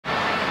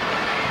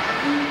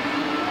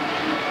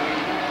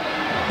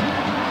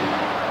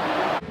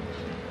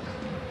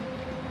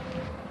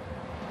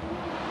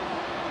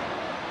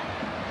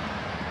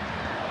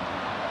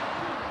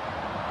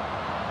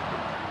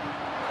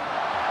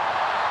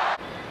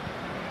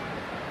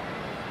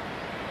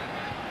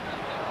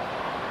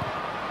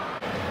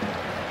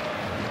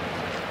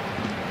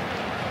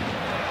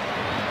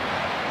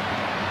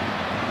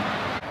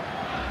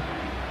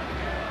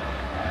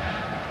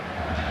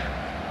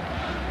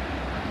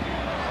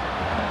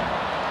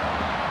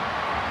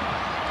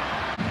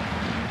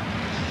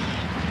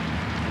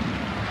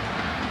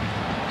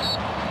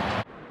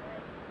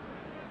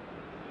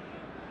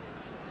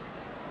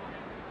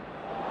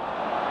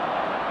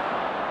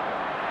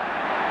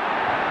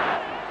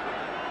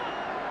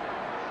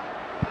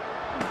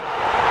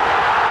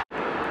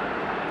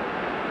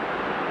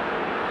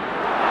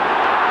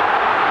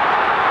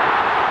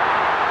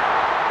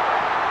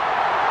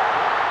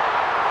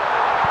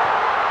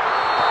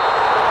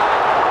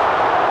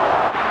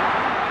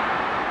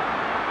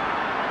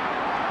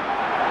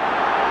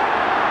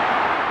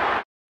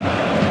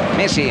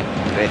Messi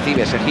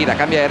recibe, se gira,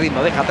 cambia de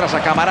ritmo, deja atrás a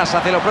Camarasa,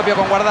 hace lo propio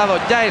con Guardado,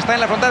 ya está en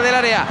la frontal del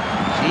área,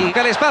 sigue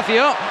el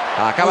espacio,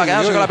 acaba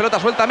quedándose con la pelota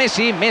suelta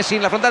Messi, Messi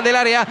en la frontal del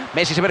área,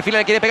 Messi se perfila,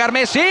 le quiere pegar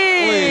Messi.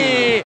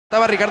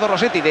 Estaba Ricardo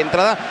Rossetti de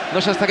entrada,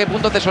 no sé hasta qué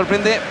punto te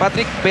sorprende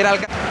Patrick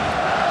Peralta.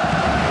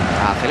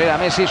 Acelera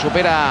Messi,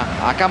 supera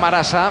a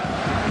Camarasa.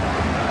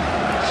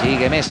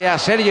 Sigue Messi, a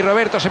Sergi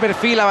Roberto, se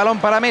perfila, balón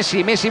para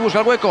Messi, Messi busca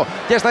el hueco,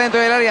 ya está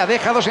dentro del área,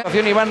 deja dos en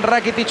acción, Iván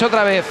Rakitic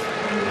otra vez.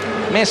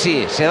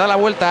 Messi se da la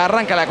vuelta,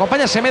 arranca, le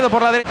acompaña Semedo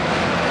por la derecha.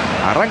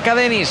 Arranca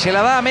Denis, se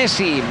la da a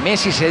Messi,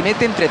 Messi se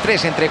mete entre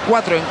 3, entre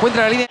 4,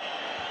 encuentra la línea.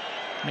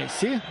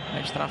 Месси,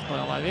 мяч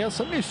штрафной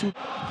ловился, Месси,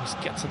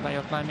 Бускетс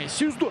отдает на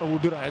Месси, здорово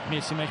убирает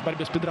Месси, мяч в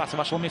борьбе с Педрасо,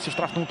 вошел Месси в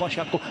штрафную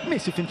площадку,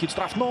 Месси финтит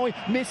штрафной,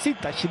 Месси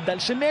тащит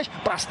дальше мяч,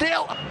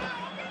 прострел!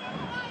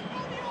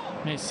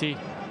 Месси,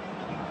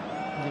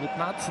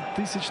 19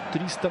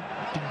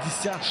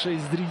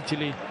 356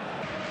 зрителей.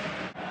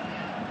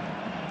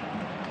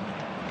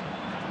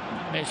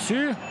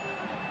 Месси.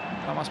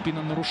 Там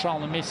Аспина нарушал,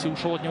 но Месси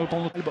ушел от него,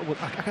 выполнил. Вот,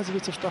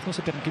 оказывается, в штрафной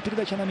соперника.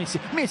 Передача на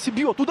Месси. Месси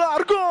бьет,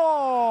 удар,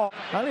 гол!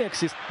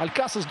 Алексис,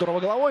 Алькаса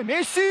здорово головой.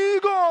 Месси,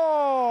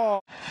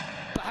 гол!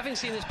 But having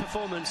seen this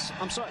performance,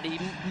 I'm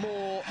slightly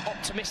more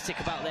optimistic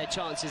about their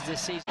chances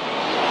this season.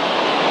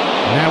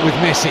 Now with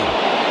Messi.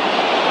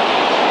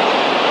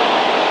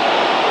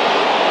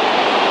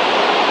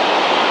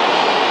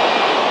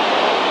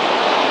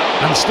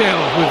 And still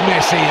with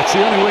Messi, it's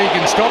the only way he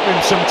can stop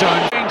him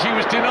sometimes. He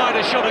was denied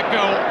a shot at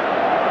goal.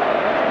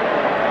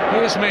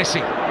 Here's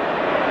Messi.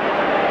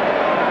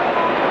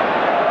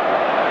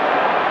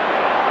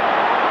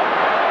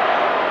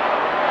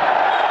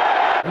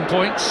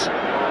 Points.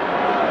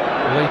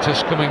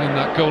 Latest coming in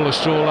that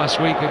goalless draw last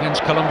week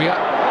against Colombia.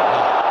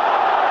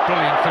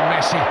 Brilliant from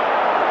Messi.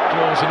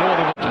 Draws an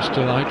audible. Just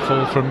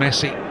delightful from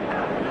Messi.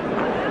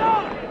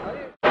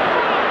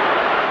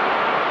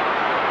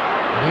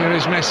 Here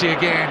is Messi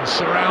again,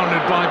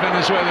 surrounded by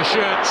Venezuela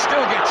shirt,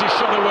 still gets his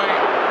shot away.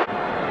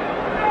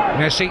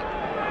 Messi.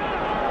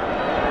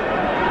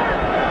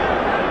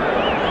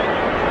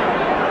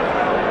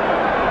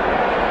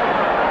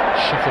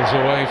 Shuffles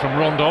away from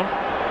Rondon.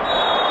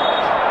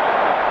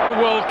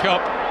 World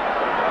Cup,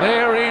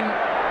 they're in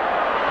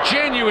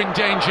genuine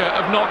danger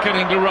of not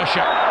getting to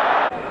Russia.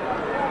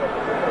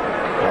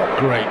 Oh,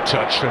 great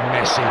touch from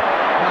Messi.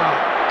 Oh,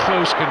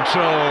 close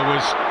control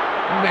was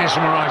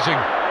mesmerising.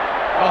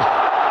 Oh.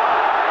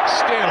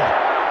 Still.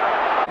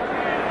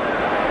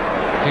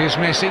 Here's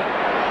Messi.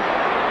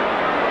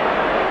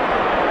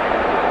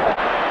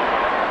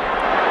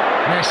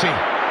 Messi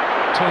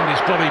turned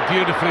his body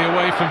beautifully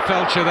away from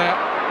Felcher there.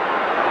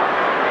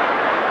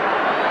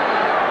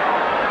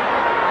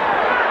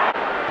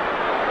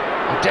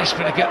 They're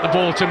desperate to get the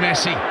ball to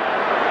Messi.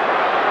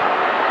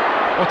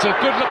 What a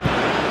good look.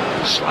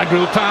 Slide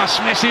rule pass,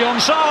 Messi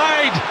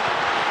onside.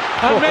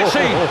 And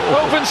Messi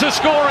opens the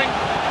scoring.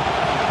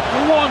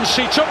 Once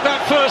he took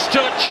that first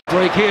touch.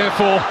 Break here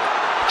for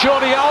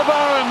Jordi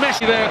Alba and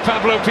Messi there,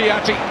 Pablo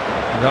Piatti.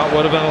 That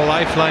would have been a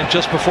lifeline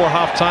just before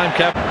half-time,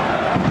 Cap.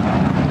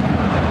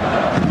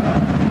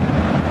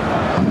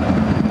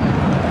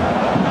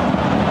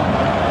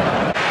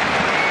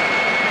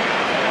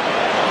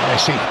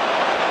 Messi,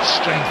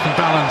 strength and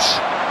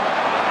balance.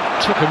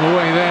 Took him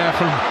away there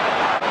from...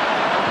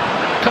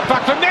 Cut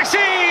back for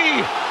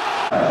Messi!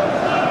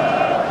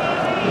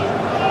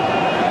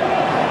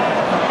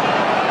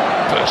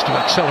 Burst of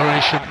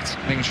acceleration.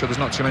 Making sure there's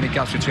not too many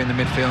gaps between the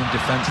midfield and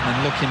defence, and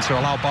then looking to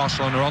allow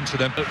Barcelona onto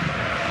them.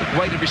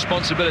 Weight of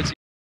responsibility.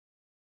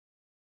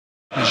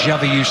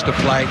 Xavi used to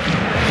play.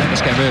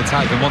 This game really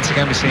tight, but once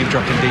again we see him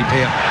dropping deep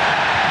here.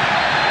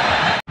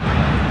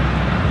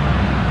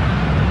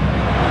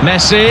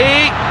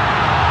 Messi!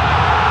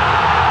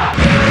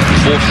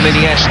 Ball from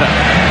Iniesta.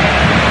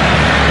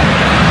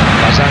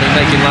 Bazzani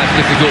making life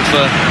difficult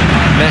for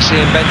Messi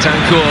and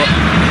Bentancur.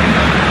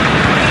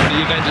 The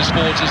Juventus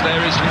supporters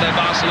there is from their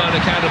Barcelona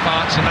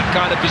counterparts in that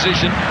kind of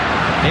position.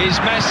 Here's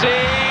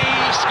Messi,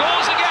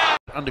 scores again!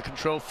 Under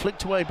control,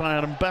 flicked away by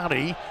Adam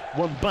Barry,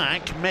 one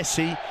back,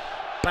 Messi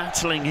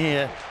battling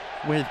here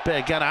with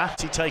Bergara,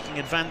 taking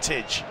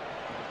advantage.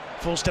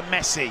 Falls to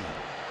Messi.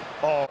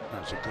 Oh,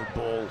 that's a good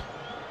ball.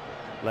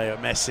 Leo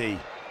Messi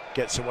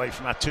gets away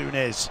from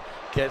Antunes,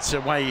 gets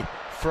away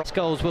from...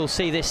 Goals we'll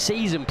see this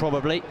season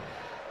probably,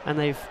 and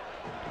they've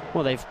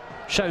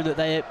shown that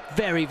they're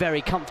very,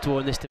 very comfortable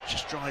in this.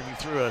 Just driving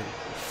through a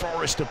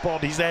forest of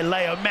bodies there,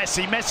 Leo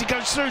Messi. Messi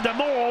goes through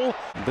them all.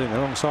 Being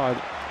alongside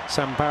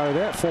Sam Barry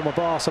there, former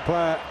Barca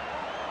player.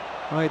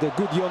 Made a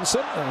good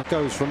Johnson.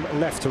 Goes from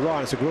left to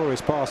right. It's a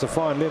glorious pass to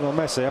find Lionel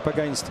Messi up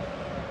against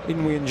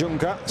Inwi and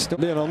Juncker. Still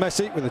Lionel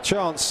Messi with a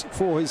chance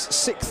for his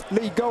 6th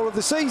league goal of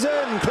the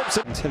season. Clips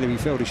it until he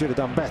felt he should have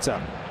done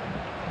better.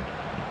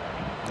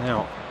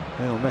 Now,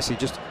 Lionel Messi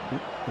just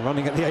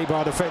running at the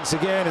A-bar defence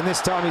again, and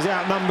this time he's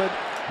outnumbered.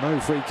 No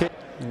free kick.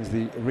 Here's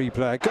the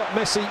replay. Got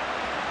Messi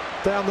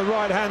down the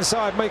right-hand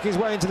side, making his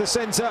way into the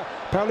centre.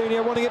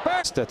 Paulinho wanting it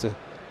back. To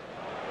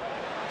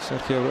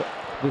Sergio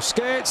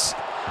Busquets,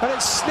 and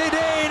it's slid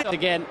in.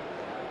 Again,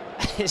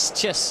 It's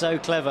just so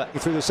clever.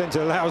 Through the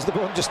centre, allows the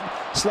ball, just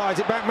slides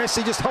it back.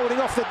 Messi just holding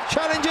off the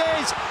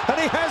challenges, and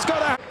he has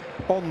got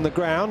a on the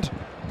ground.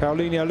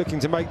 Paulinho looking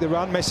to make the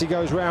run. Messi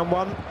goes round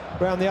one,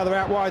 round the other,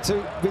 out wide to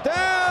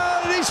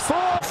Vidal, and he's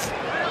fourth.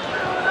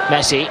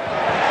 Messi.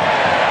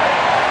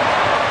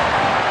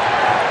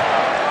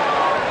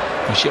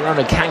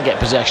 Girona can get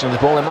possession of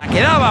the ball.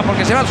 Quedaba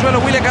porque se va al suelo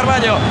William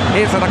Carvalho.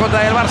 Esta es la contra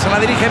del Barça, la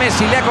dirige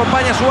Messi, le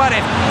acompaña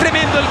Suárez.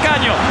 Tremendo el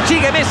caño.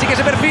 Sigue Messi que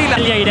se perfila.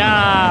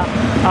 Irá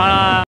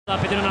a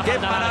pedir una Qué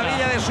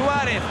maravilla de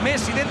Suárez.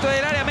 Messi dentro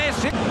del área,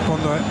 Messi.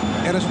 Cuando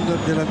eres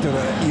un delantero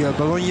y el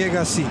balón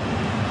llega así,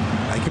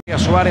 hay que...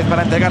 Suárez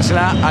para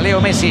entregársela a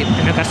Leo Messi.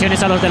 En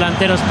ocasiones a los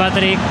delanteros,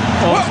 Patrick.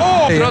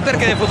 Trotter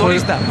que de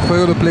futbolista.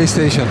 Juego de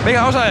PlayStation.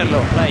 Venga, vamos a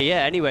verlo. Play,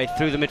 yeah, anyway,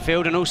 through the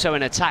midfield and also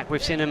in attack.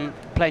 We've seen him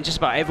playing just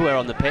about everywhere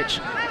on the pitch.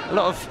 A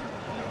lot of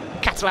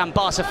Catalan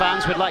Barca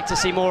fans would like to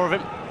see more of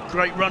him.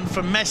 Great run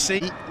from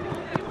Messi.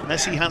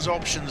 Messi has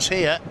options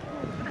here.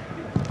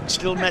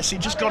 Still Messi,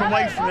 just got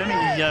away from him.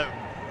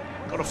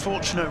 He got a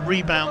fortunate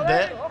rebound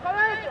there.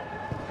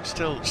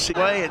 Still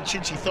away, and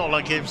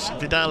Chinchithola gives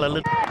Vidal a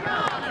little.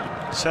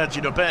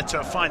 Sergio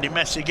Roberto finding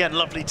Messi again.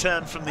 Lovely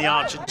turn from the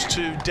Argents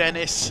to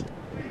Dennis.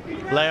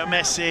 Leo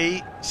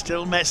Messi,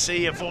 still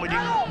Messi, avoiding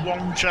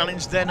one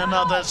challenge, then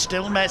another,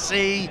 still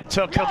Messi.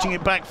 Cutting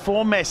it back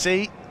for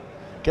Messi.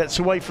 Gets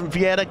away from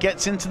Vieira,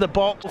 gets into the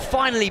box.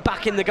 Finally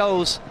back in the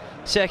goals,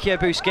 Sergio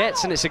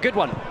Busquets, and it's a good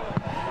one.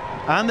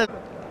 And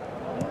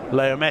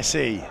Leo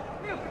Messi.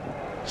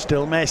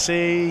 Still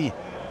Messi.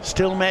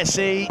 Still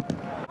Messi.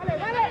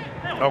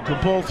 Oh,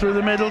 good ball through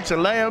the middle to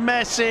Leo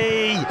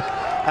Messi.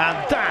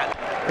 And that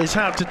is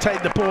how to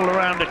take the ball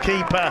around a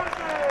keeper.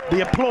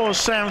 The applause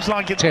sounds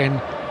like it's 10.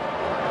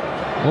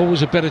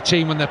 Always a better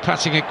team when they're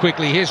passing it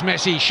quickly. Here's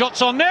Messi.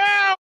 Shots on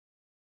now!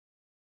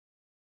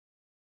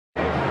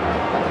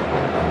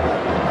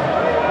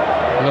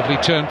 Lovely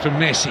turn from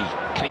Messi.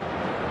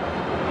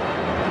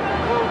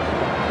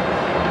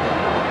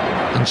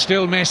 And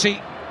still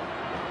Messi.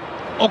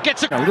 Oh,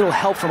 gets a little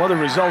help from other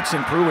results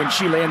in Peru and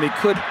Chile, and they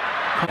could.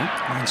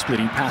 Line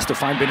splitting pass to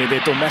find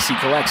Benedetto. Messi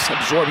collects,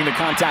 absorbing the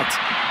contact.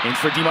 In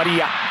for Di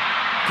Maria.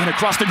 Going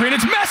across the green,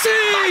 it's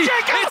Messi!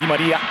 Di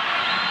Maria.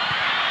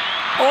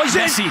 Oh, he's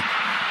Messi.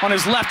 On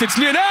his left, it's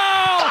Lionel!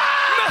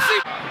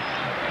 Messi!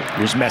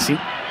 Here's Messi.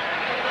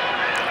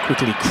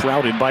 Quickly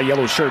crowded by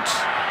yellow shirts.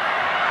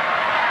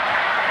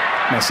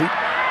 Messi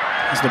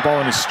has the ball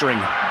in his string.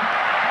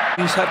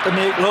 He's had to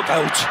make look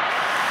out.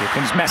 Here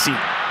comes Messi.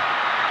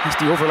 Here's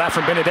the overlap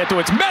from Benedetto,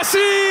 it's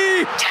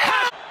Messi!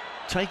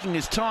 taking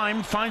his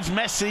time, finds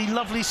Messi,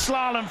 lovely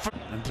slalom from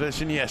Andres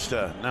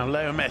Iniesta. Now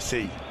Leo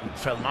Messi,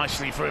 fell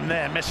nicely for him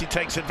there. Messi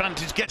takes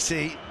advantage,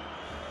 Messi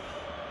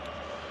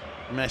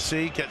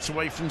gets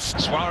away from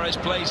Suarez,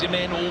 plays him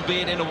in,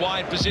 albeit in a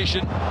wide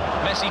position.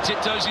 Messi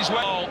tiptoes his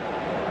way.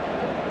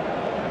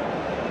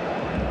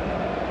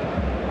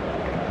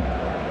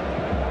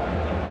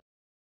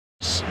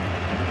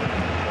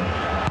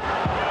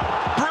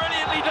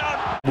 Brilliantly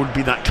done. Would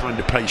be that kind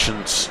of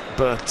patience,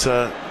 but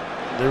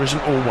there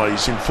isn't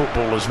always in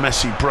football as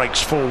Messi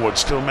breaks forward.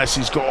 Still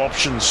Messi's got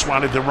options.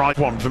 Swallowed the right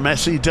one for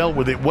Messi, dealt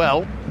with it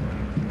well.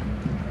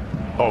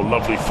 Oh,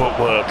 lovely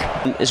footwork.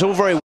 It's all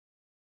very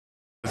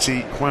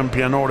Juan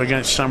Pianor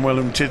against Samuel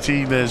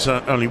Umtiti. There's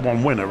only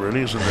one winner,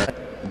 really, isn't there?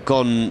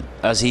 Gone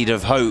as he'd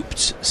have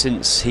hoped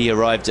since he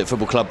arrived at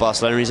Football Club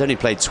Barcelona. He's only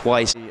played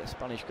twice.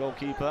 Spanish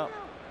goalkeeper.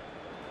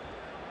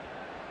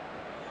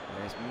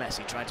 There's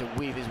Messi trying to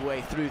weave his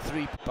way through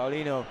three.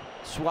 Paulinho,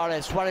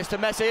 Suarez to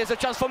Messi. Here's a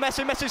chance for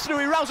Messi. Messi's through.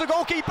 He rounds the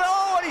goalkeeper.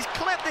 Oh, and he's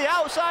clipped the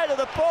outside of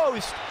the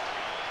post.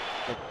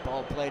 The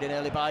ball played in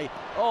early by.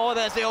 Oh,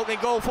 there's the opening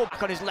goal for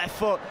back on his left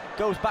foot.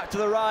 Goes back to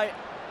the right.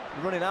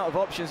 Running out of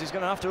options, he's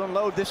going to have to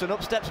unload this, and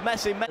up steps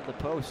Messi. The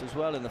post as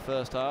well in the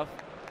first half,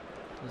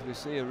 as we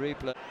see a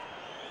replay.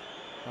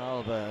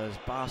 Alba as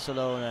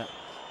Barcelona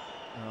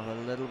have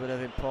a little bit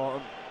of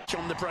important.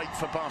 On the break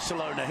for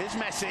Barcelona, here's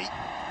Messi.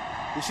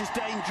 This is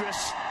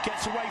dangerous,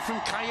 gets away from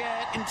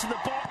Kayet into the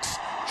box,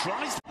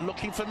 tries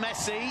looking for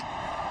Messi.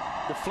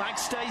 The flag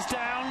stays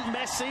down,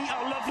 Messi,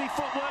 oh lovely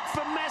footwork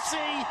from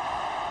Messi.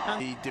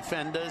 And the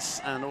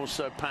defenders, and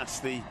also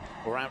past the,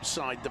 or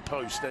outside the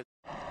post.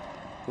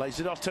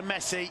 Lays it off to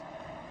Messi.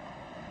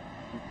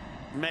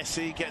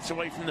 Messi gets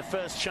away from the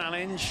first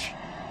challenge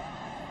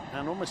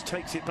and almost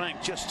takes it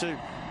back just to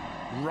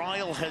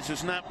rile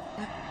Jesus now.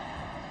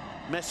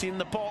 Messi in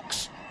the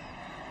box.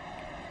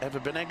 Ever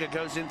Banega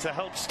goes in to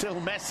help,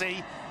 still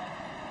Messi.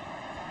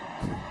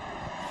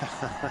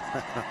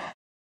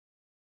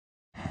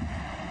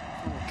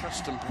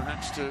 Accustomed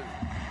perhaps to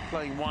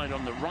playing wide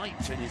on the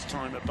right in his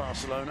time at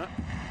Barcelona.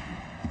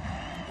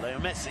 Leo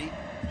Messi.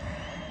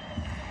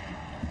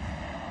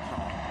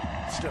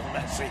 Still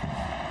Messi.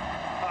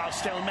 Oh,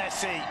 still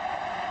Messi.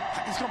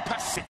 He's gone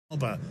past it.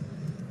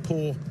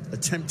 Poor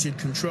attempted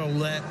control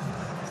there.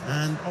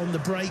 And on the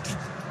break,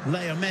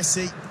 Leo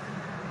Messi.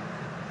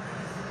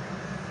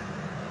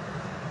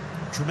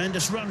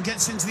 Tremendous run,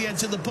 gets into the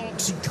edge of the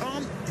box. He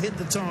can't hit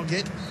the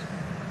target.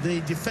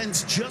 The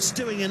defence just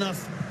doing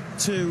enough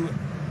to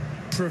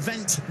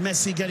prevent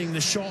Messi getting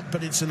the shot,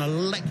 but it's an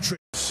electric...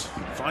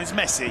 Finds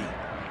Messi.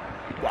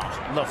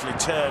 Wow, lovely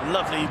turn,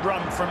 lovely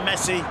run from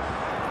Messi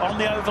on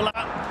the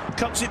overlap.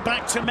 Cuts it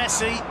back to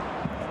Messi.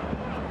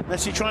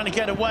 Messi trying to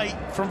get away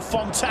from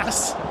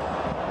Fontas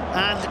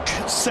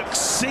and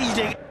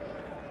succeeding.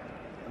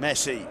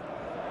 Messi.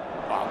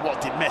 Wow,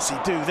 what did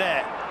Messi do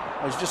there?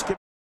 I was just...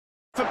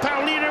 For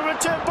Paulino,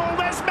 return ball,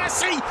 there's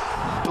Messi!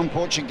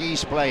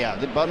 Portuguese player,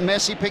 but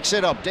Messi picks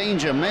it up.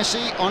 Danger,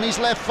 Messi on his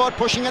left foot,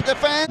 pushing at the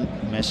fence.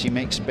 Messi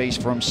makes space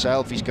for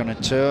himself. He's going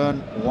to turn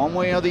one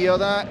way or the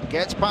other,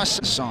 gets past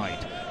the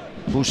side.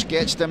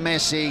 Busquets to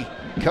Messi,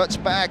 cuts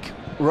back,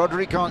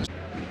 Rodri can't.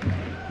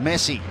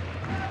 Messi.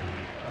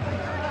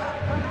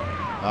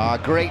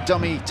 Great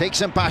dummy,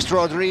 takes him past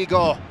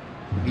Rodrigo.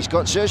 He's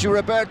got Sergio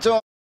Roberto.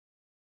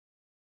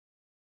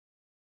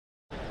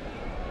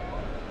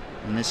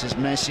 And this is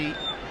Messi.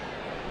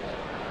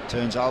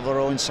 Turns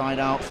Alvaro inside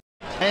out.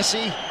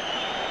 Messi.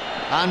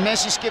 And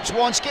Messi skips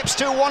one, skips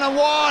two,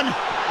 1-on-1.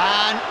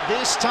 And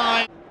this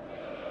time...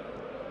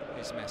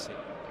 Here's Messi.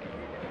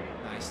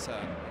 Nice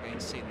turn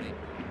against Sydney.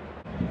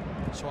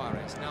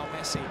 Suarez, now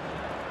Messi.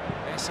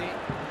 Messi.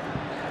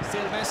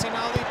 Still Messi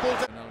now, they pull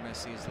it. Now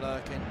Messi is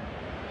lurking.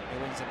 He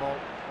wins the ball.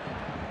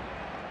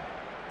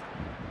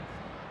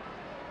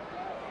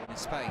 In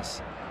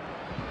space.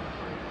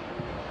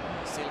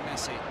 Still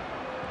Messi.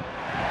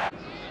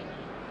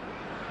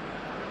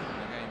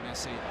 Again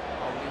Messi.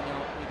 Paulinho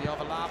with the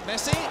overlap.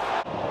 Messi!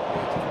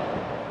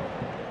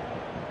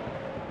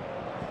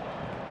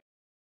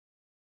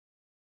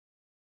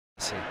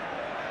 Messi.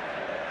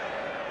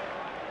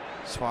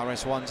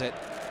 Suarez wants it.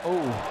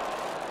 Oh!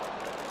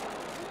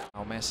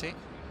 Now Messi.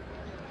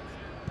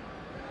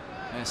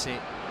 Messi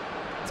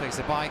takes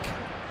the bike.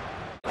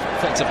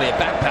 Effectively a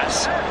back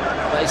pass.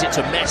 Plays it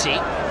to Messi.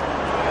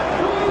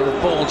 Little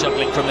ball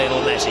juggling from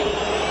Lionel Messi.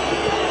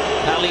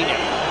 Paulinho.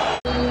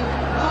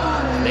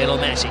 Lionel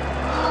Messi.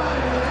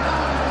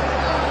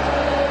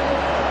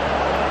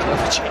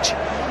 Kovacic.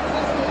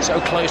 So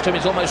close to him,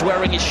 he's almost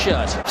wearing his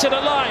shirt. Still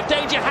alive,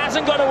 danger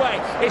hasn't got away.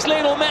 It's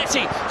Lionel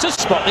Messi to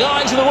spot the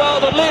eyes of the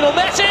world on Lionel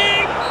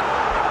Messi!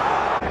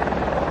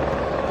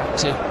 Back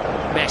to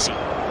Messi.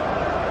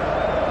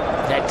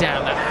 Led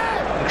down that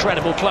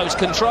incredible close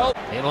control.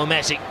 Lionel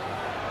Messi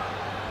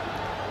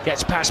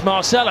gets past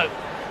Marcelo.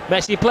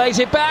 Messi plays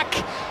it back,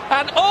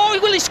 and oh,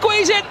 will he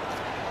squeeze it?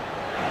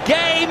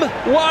 Game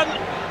one,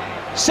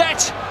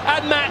 set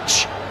and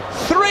match,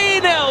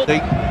 3-0.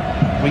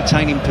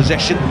 Retaining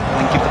possession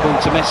and give the ball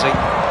to Messi.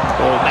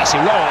 Oh, Messi,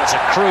 oh, that's a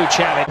crude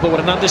challenge. But what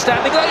an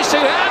understanding those two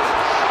have,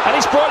 and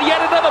he's brought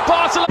yet another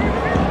Barcelona.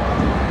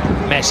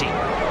 Messi,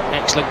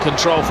 excellent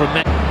control from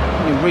Messi.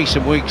 In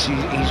recent weeks,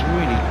 he's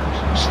really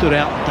stood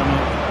out and done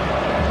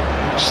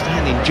an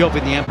outstanding job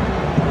in the...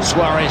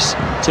 Suarez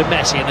to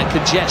Messi in a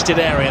congested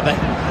area. They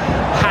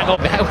hang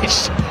on now,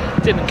 which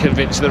didn't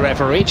convince the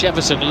referee.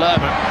 Jefferson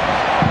Lerma.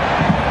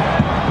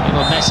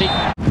 Lionel Messi.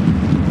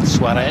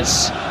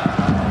 Suarez.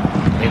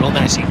 Lionel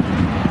Messi.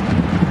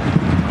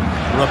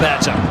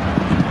 Roberto.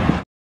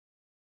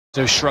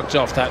 So shrugged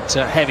off that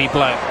heavy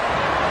blow.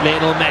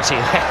 Lionel Messi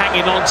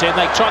hanging on to him.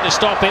 They're trying to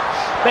stop it.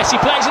 Messi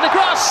plays it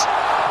across.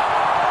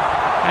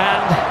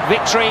 And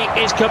victory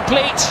is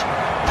complete.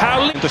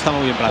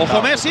 Paulinho.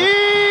 Ojo Messi.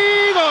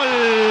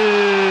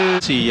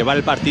 Sí, llevar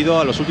el partido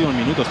a los últimos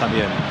minutos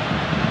también.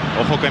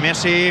 Ojo que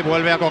Messi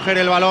vuelve a coger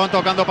el balón,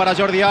 tocando para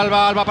Jordi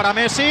Alba, Alba para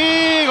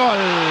Messi, gol.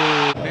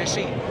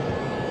 Messi.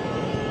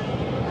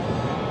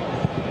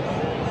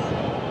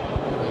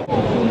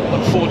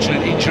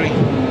 Unfortunate injury.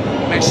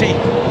 Messi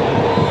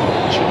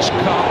just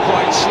can't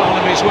quite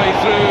slalom his way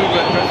through,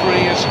 but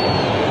referee has...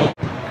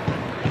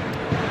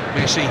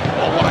 Messi,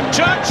 oh what a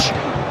touch!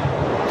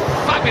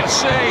 Fabulous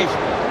save!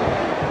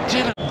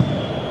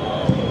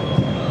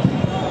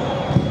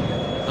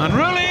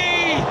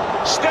 Unruly!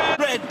 Stand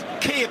red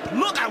cape,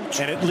 look out!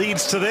 And it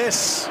leads to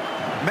this.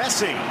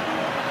 Messi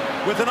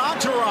with an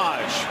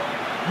entourage.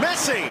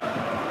 Messi!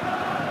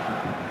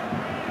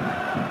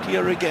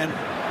 Here again.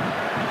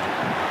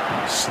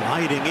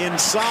 Sliding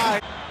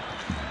inside.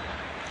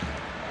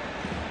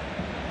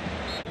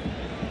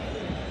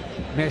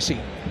 Messi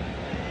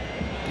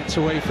gets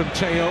away from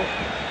Teo.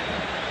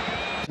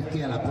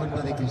 A la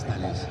puerta de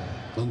cristales,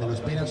 donde lo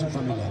esperan sus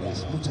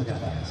familiares. Muchas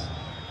gracias.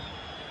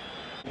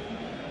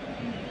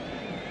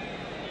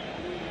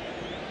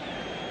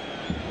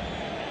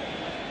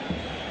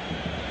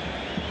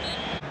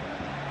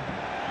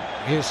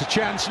 Here's a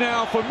chance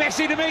now for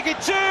Messi to make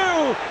it 2!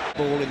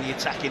 Ball in the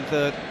attacking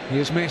third.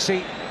 Here's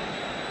Messi.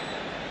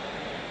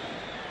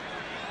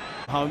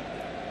 Home.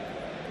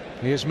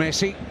 Here's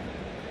Messi.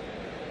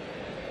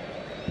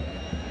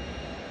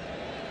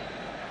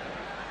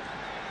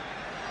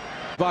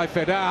 By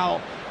Fedal.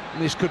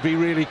 This could be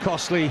really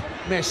costly.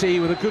 Messi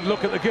with a good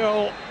look at the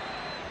goal.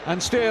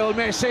 And still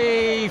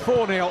Messi,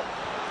 4-0.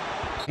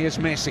 Here's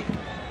Messi.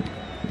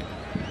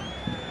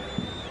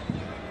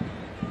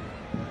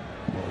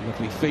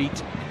 Lovely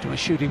feet into a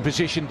shooting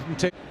position.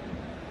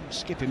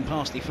 Skipping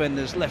past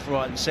defenders, left,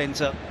 right and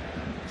centre.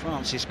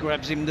 Francis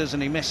grabs him,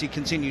 doesn't he? Messi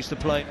continues to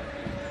play.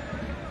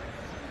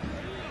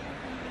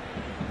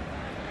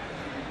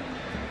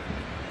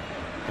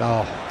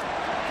 Oh.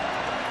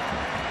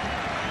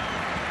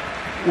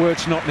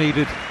 Words not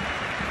needed.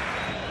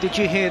 Did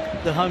you hear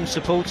the home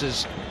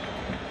supporters?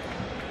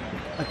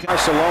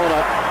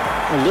 Barcelona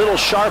a little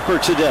sharper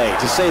today,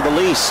 to say the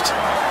least.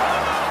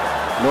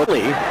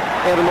 Nobly,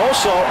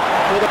 Hermoso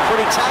with a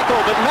pretty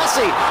tackle, but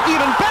Messi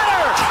even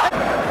better!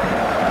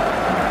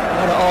 A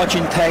lot of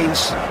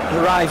Argentines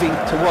arriving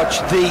to watch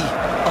the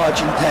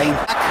Argentine.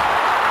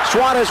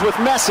 Suarez with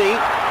Messi.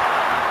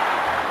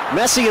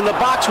 Messi in the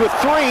box with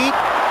 3.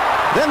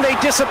 Then they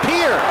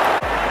disappear.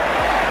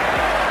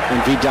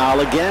 And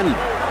Vidal again.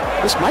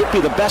 This might be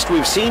the best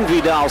we've seen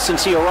Vidal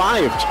since he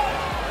arrived.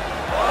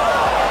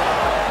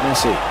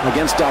 Messi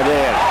against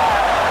Darder.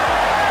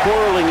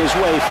 Whirling his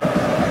way.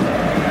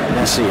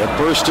 Messi, a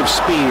burst of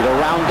speed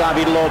around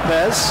David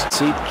Lopez.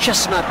 See,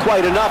 just not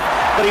quite enough,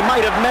 but he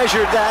might have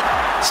measured that.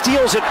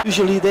 Steals it.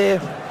 Usually there.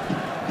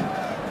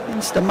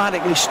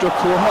 Systematically struck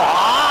home.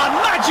 Ah,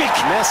 magic!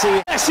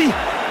 Messi,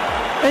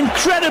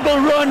 incredible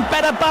run,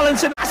 better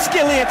balance and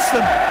escalates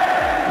them.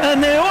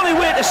 And the only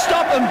way to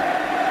stop him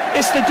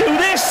is to do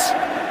this,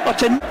 or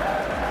to...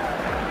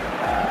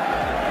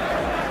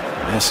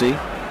 Messi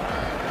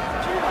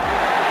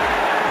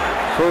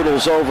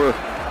hurdles over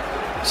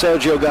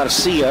Sergio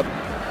Garcia.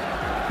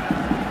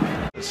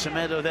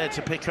 Semedo there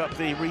to pick up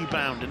the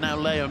rebound, and now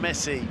Leo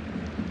Messi.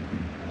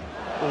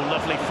 Oh,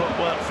 lovely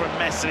footwork from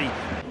Messi.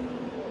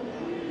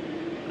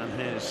 And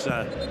here's...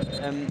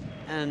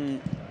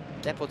 and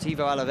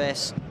Deportivo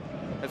Alaves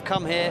have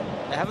come here.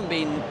 They haven't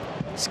been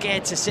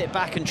scared to sit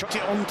back and try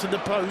it onto the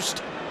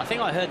post. I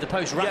think I heard the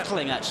post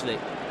rattling, actually.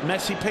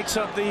 Messi picks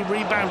up the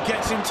rebound,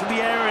 gets into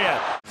the area.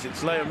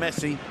 It's Leo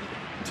Messi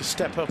to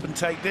step up and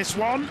take this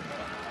one.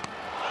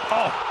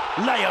 Oh,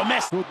 Leo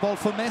Messi. Good ball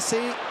for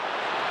Messi.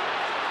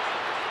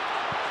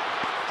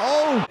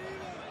 Oh!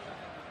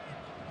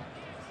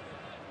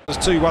 It was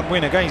 2-1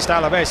 win against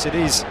Alaves. It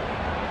is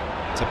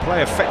to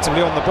play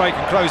effectively on the break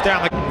and close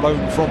down the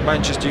loan from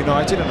Manchester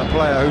United, and a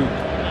player who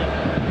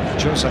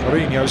Jose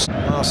Mourinho's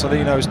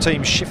Marcelino's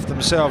team shift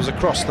themselves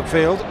across the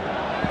field.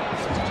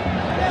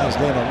 There's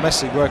Lionel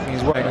Messi working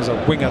his way as a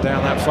winger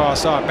down that far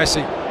side.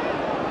 Messi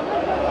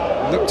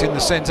looked in the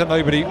centre,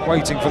 nobody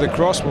waiting for the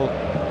cross. Will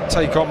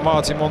take on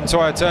Martin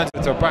Montoya, turns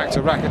it back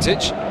to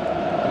Rakitic.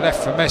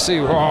 Left for Messi.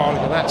 Oh,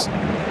 look at that.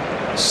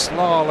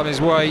 Slalom his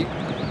way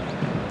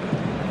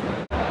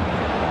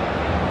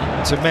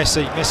to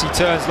Messi. Messi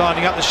turns,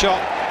 lining up the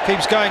shot.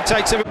 Keeps going,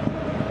 takes it.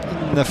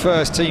 In the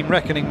first team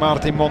reckoning,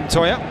 Martin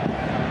Montoya.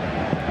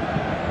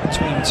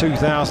 Between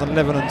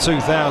 2011 and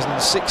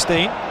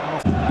 2016.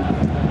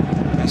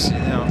 Messi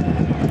now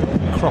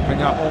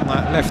cropping up on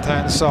that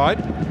left-hand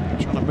side,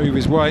 trying to move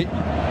his way.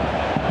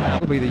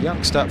 That'll be the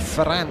youngster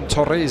Ferran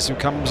Torres who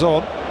comes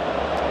on.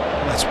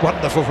 That's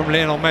wonderful from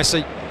Lionel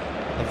Messi.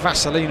 The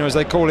Vaselino, as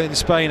they call it in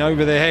Spain,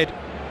 over their head.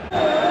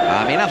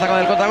 Amenaza con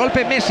el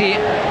contragolpe Messi.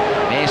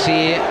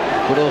 Messi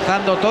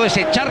cruzando todo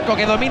ese charco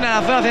que domina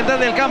la zona central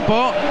del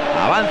campo.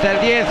 Avanza el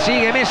 10,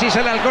 sigue Messi,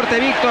 sale al corte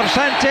Víctor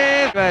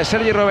Sánchez.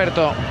 Sergi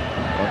Roberto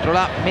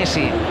controla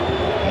Messi.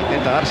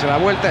 Intenta darse la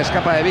vuelta,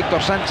 escapa de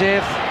Víctor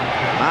Sánchez.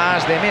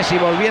 Más de Messi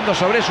volviendo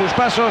sobre sus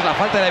pasos. La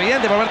falta era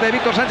evidente por parte de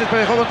Víctor Sánchez,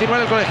 pero dejó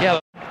continuar el colegiado.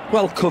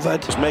 Well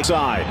covered. Makes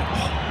side.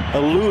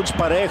 Eludes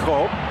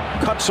Parejo.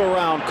 Cuts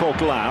around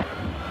Coquelin.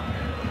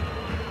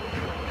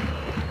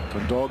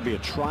 Kondogbia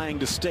trying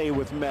to stay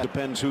with Messi.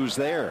 Depends who's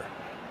there.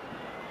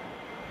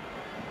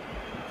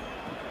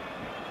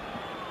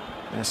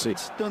 Messi.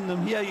 Stunned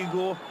them. Here you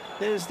go.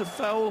 There's the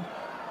foul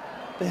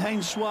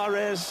behind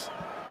Suarez.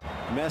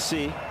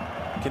 Messi,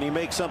 can he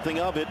make something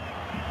of it?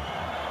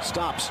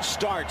 Stops,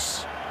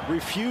 starts,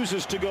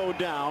 refuses to go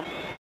down.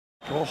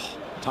 Oh,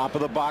 top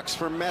of the box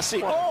for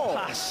Messi. Oh,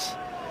 pass.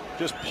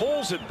 Just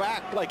pulls it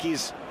back like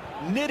he's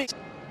knitting.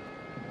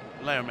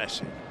 Leo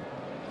Messi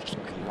just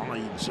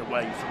glides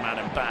away from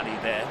Adam Batty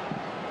there.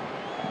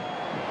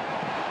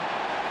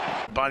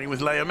 Biting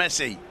with Leo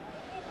Messi.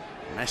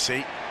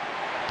 Messi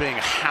being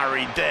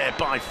harried there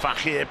by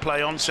Fahir.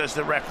 Play on, says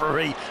the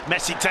referee.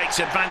 Messi takes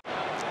advantage.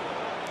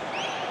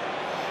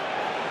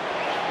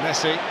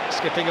 Messi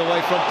skipping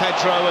away from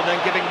Pedro and then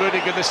giving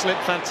Rudiger the slip.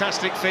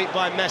 Fantastic feat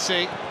by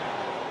Messi.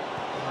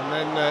 And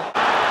then...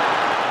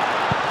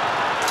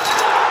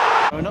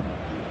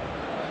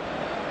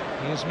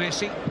 Here's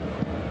Messi.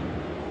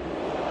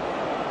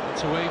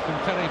 It's away from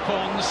Pere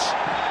Pons.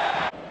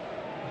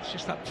 It's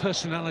just that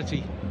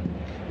personality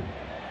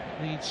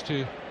needs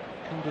to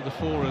come to the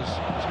fore as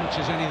much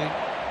as anything.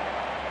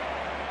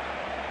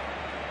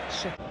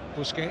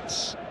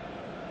 Busquets,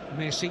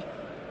 Messi.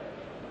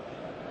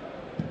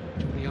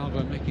 Jordi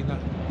Alba making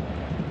that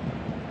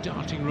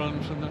darting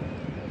run from the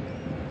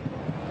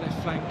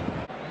left flank.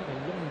 A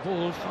long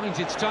ball finds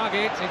its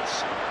target.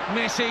 It's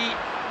Messi.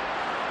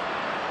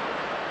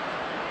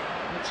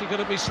 What's he got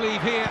up his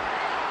sleeve here?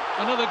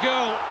 Another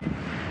goal.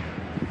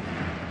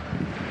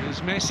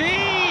 Here's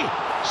Messi.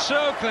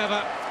 So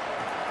clever.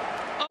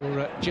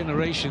 For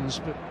generations,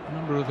 but a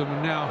number of them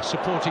are now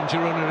supporting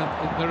Girona,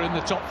 and they're in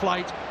the top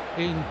flight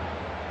in.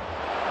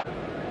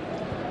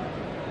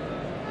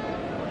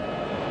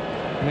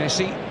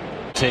 Messi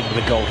team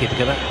with the goalkeeper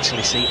can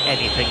actually see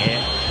anything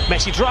here.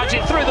 Messi drives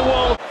it through the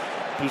wall.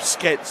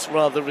 Busquets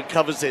rather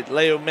recovers it.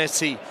 Leo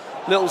Messi,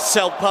 little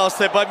self pass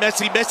there by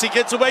Messi. Messi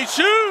gets away,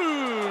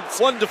 shoots!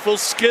 Wonderful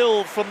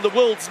skill from the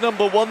world's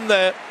 #1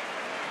 there.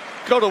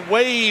 Got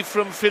away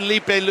from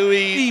Felipe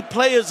Luis.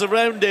 Players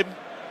around him.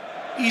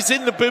 He's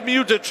in the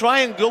Bermuda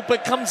Triangle,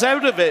 but comes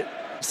out of it.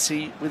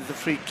 Messi with the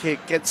free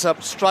kick, gets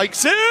up,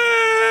 strikes it!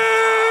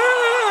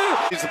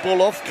 He's the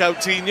ball off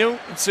Coutinho,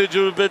 and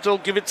Sergio Roberto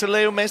give it to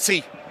Leo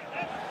Messi.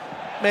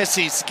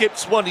 Messi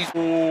skips one. He's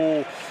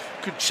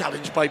good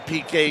challenge by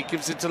Piqué,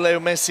 gives it to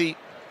Leo Messi.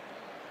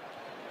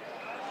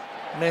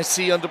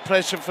 Messi under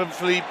pressure from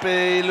Felipe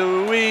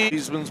Luis.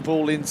 Griezmann's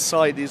ball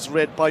inside is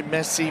read by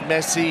Messi.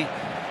 Messi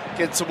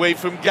gets away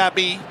from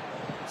Gabi.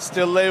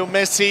 Still Leo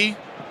Messi.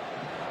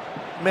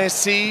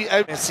 Messi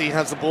out. Messi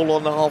has the ball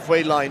on the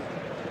halfway line.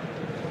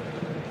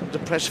 Under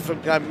pressure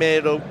from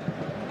Gamero.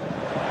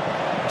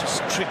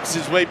 Just tricks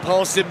his way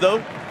past him though.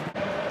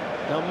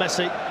 Now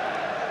Messi.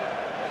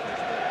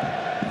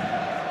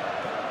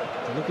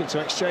 Looking to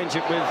exchange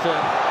it with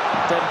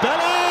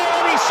Dembele,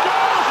 and he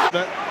scores!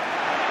 But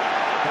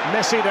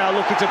Messi now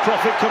looking to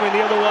profit, coming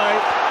the other way.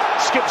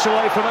 Skips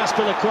away from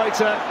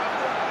Azpilicueta.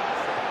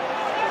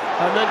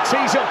 And then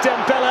tees up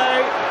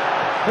Dembele,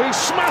 who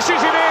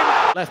smashes it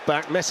in! Left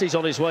back, Messi's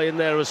on his way in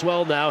there as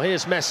well now.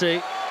 Here's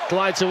Messi,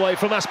 glides away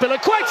from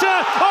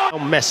Azpilicueta! Oh,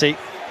 Messi.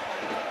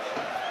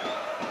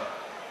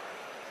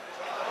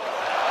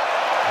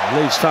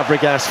 Leaves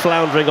Fabregas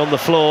floundering on the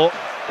floor.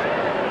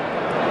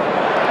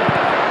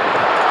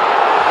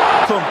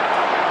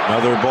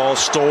 Another ball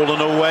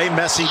stolen away.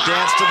 Messi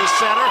danced to the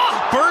center,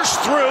 burst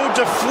through,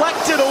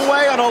 deflected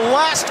away on a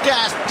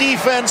last-gasp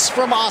defense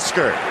from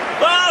Oscar.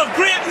 Oh,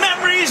 great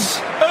memories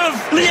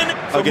of Lionel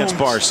Against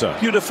Barca.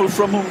 Beautiful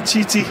from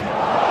Umtiti.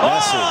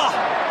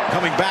 Messi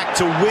coming back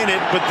to win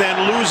it, but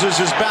then loses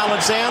his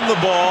balance and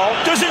the ball.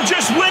 Doesn't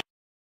just win.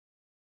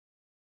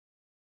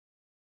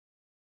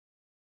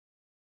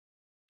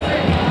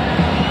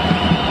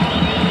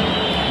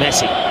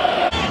 Messi.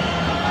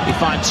 He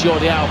finds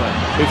Jordi Alba,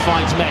 who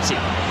finds Messi.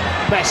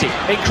 Messi,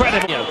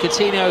 incredible.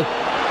 Coutinho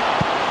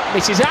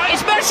misses out.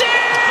 It's Messi!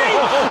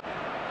 Oh.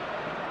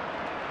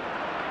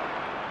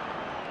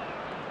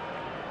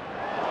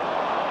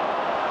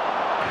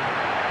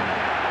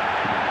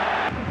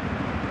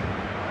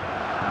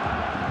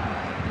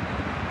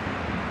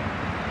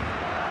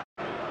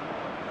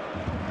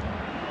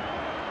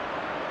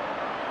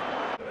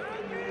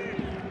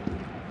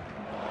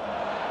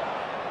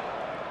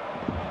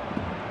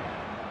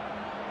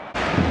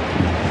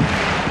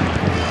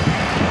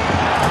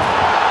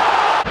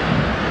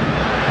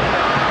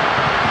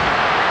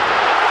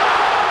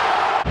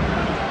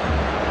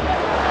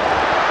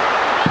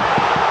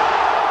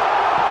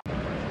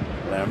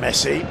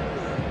 Messi.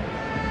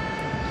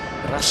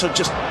 Rasa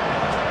just...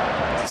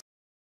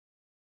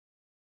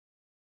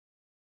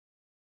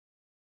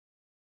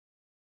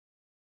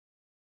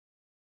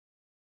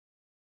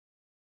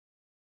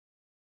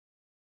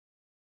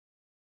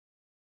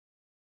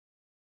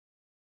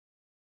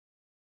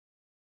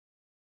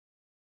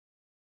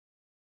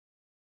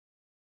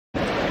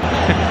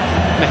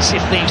 Messi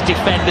leaves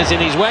defenders in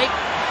his way.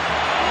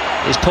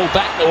 He's pulled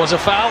back, there was a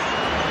foul.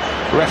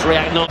 Referee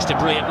acknowledged a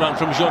brilliant run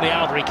from Jordi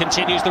Alba. He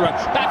continues the run.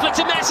 Back flick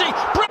to Messi.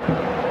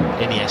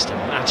 Iniesta,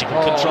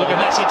 magical control.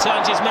 Messi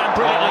turns his man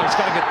brilliantly. It's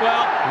got a good...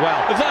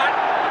 Well,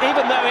 that,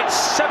 even though it's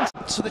 70...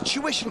 So the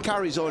tuition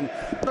carries on,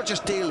 not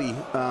just daily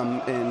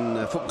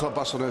in Football Club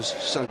Barcelona's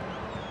son.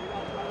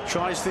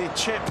 Tries the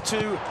chip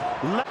to...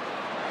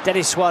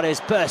 Denis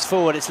Suarez bursts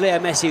forward. It's Leo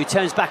Messi who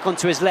turns back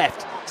onto his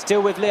left.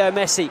 Still with Leo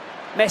Messi.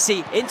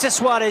 Messi into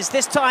Suarez.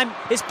 This time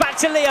it's back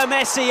to Leo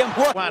Messi. And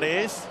what?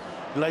 Suarez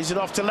lays it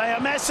off to Leo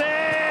Messi.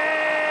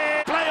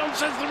 Play on,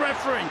 says the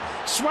referee.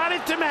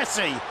 Suarez to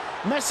Messi.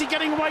 Messi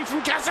getting away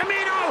from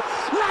Casemiro.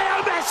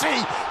 Leo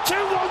Messi.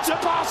 2-1 to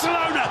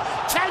Barcelona.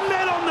 10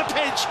 men on the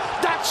pitch.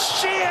 That's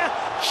sheer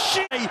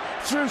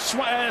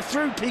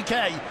through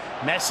Piqué.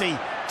 Messi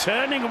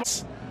turning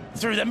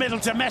through the middle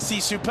to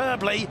Messi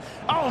superbly.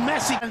 Oh,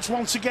 Messi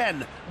once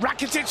again.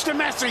 Rakitic to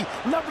Messi.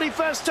 Lovely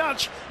first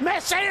touch.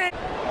 Messi.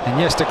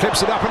 Iniesta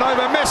clips it up and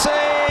over.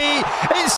 Messi.